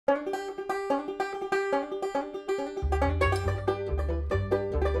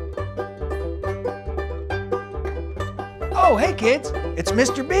Oh, hey kids, it's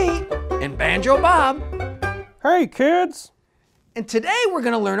Mr. B and Banjo Bob. Hey kids! And today we're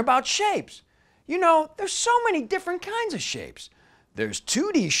going to learn about shapes. You know, there's so many different kinds of shapes. There's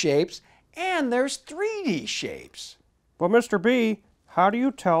 2D shapes and there's 3D shapes. Well, Mr. B, how do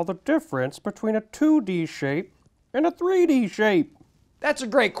you tell the difference between a 2D shape and a 3D shape? That's a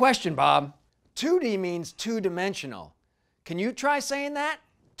great question, Bob. 2D means two-dimensional. Can you try saying that?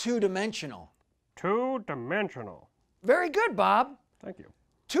 Two-dimensional. Two-dimensional. Very good, Bob. Thank you.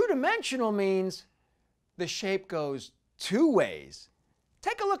 Two-dimensional means the shape goes two ways.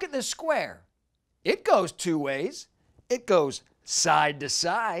 Take a look at this square. It goes two ways. It goes side to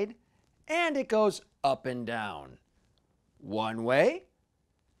side, and it goes up and down. One way,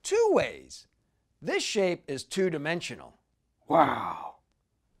 two ways. This shape is two-dimensional. Wow!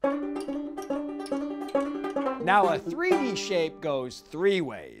 Now a 3D shape goes three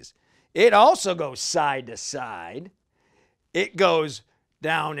ways. It also goes side to side. It goes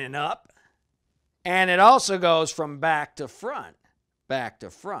down and up. And it also goes from back to front. Back to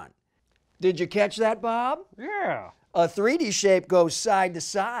front. Did you catch that, Bob? Yeah. A 3D shape goes side to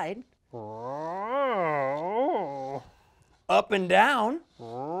side. Oh. Up and down.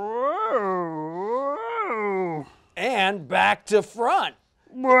 Oh. And back to front.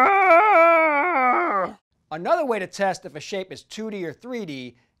 Wow. Another way to test if a shape is 2D or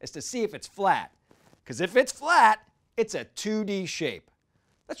 3D is to see if it's flat. Because if it's flat, it's a 2D shape.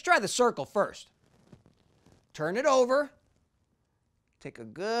 Let's try the circle first. Turn it over. Take a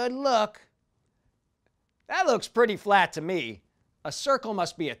good look. That looks pretty flat to me. A circle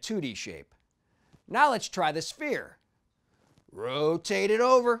must be a 2D shape. Now let's try the sphere. Rotate it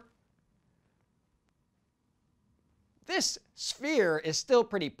over. This sphere is still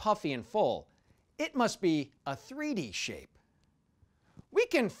pretty puffy and full. It must be a 3D shape. We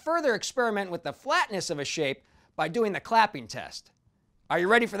can further experiment with the flatness of a shape by doing the clapping test. Are you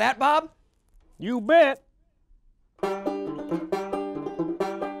ready for that, Bob? You bet.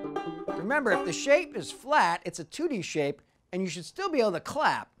 Remember, if the shape is flat, it's a 2D shape, and you should still be able to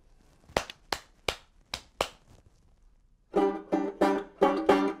clap.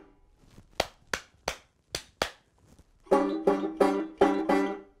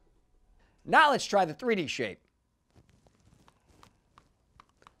 Now let's try the 3D shape.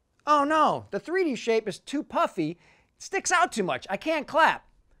 Oh no, the 3D shape is too puffy. It sticks out too much. I can't clap.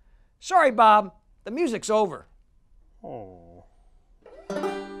 Sorry, Bob. The music's over. Oh.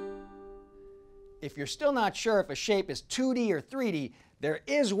 If you're still not sure if a shape is 2D or 3D, there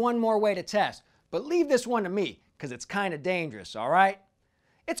is one more way to test. But leave this one to me, because it's kind of dangerous, all right?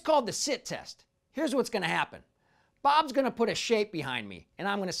 It's called the sit test. Here's what's going to happen. Bob's going to put a shape behind me, and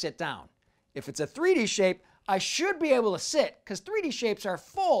I'm going to sit down. If it's a 3D shape, I should be able to sit, because 3D shapes are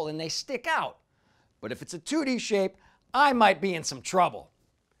full and they stick out. But if it's a 2D shape, I might be in some trouble.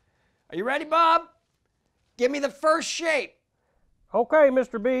 Are you ready, Bob? Give me the first shape. Okay,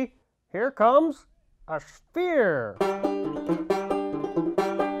 Mr. B. Here comes a sphere.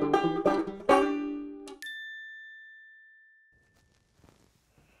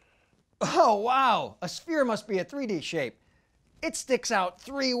 Oh, wow. A sphere must be a 3D shape. It sticks out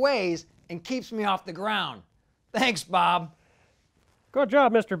three ways and keeps me off the ground. Thanks, Bob. Good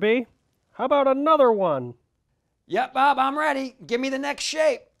job, Mr. B. How about another one? Yep, Bob, I'm ready. Give me the next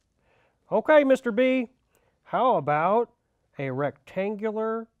shape. Okay, Mr. B. How about a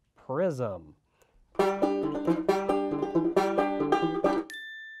rectangular prism?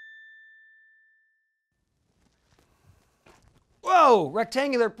 Whoa,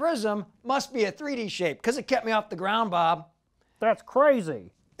 rectangular prism must be a 3D shape because it kept me off the ground, Bob. That's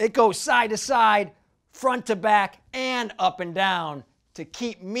crazy. It goes side to side, front to back, and up and down to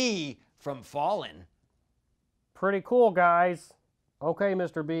keep me from falling. Pretty cool, guys. Okay,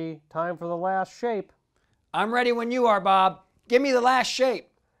 Mr. B, time for the last shape. I'm ready when you are, Bob. Give me the last shape.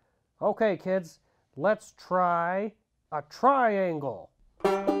 Okay, kids, let's try a triangle.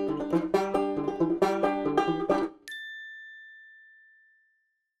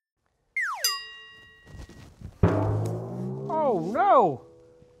 Oh no!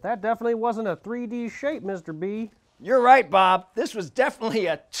 That definitely wasn't a 3D shape, Mr. B. You're right, Bob. This was definitely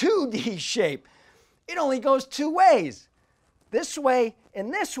a 2D shape. It only goes two ways. This way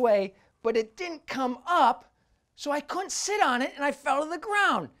and this way, but it didn't come up, so I couldn't sit on it and I fell to the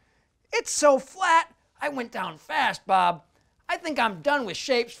ground. It's so flat, I went down fast, Bob. I think I'm done with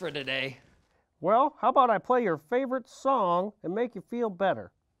shapes for today. Well, how about I play your favorite song and make you feel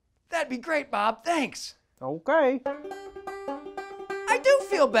better? That'd be great, Bob. Thanks. Okay. I do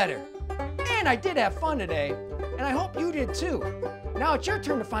feel better. And I did have fun today, and I hope you did too. Now it's your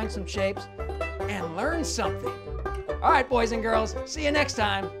turn to find some shapes and learn something. All right, boys and girls, see you next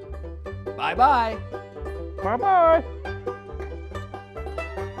time. Bye-bye. Bye-bye.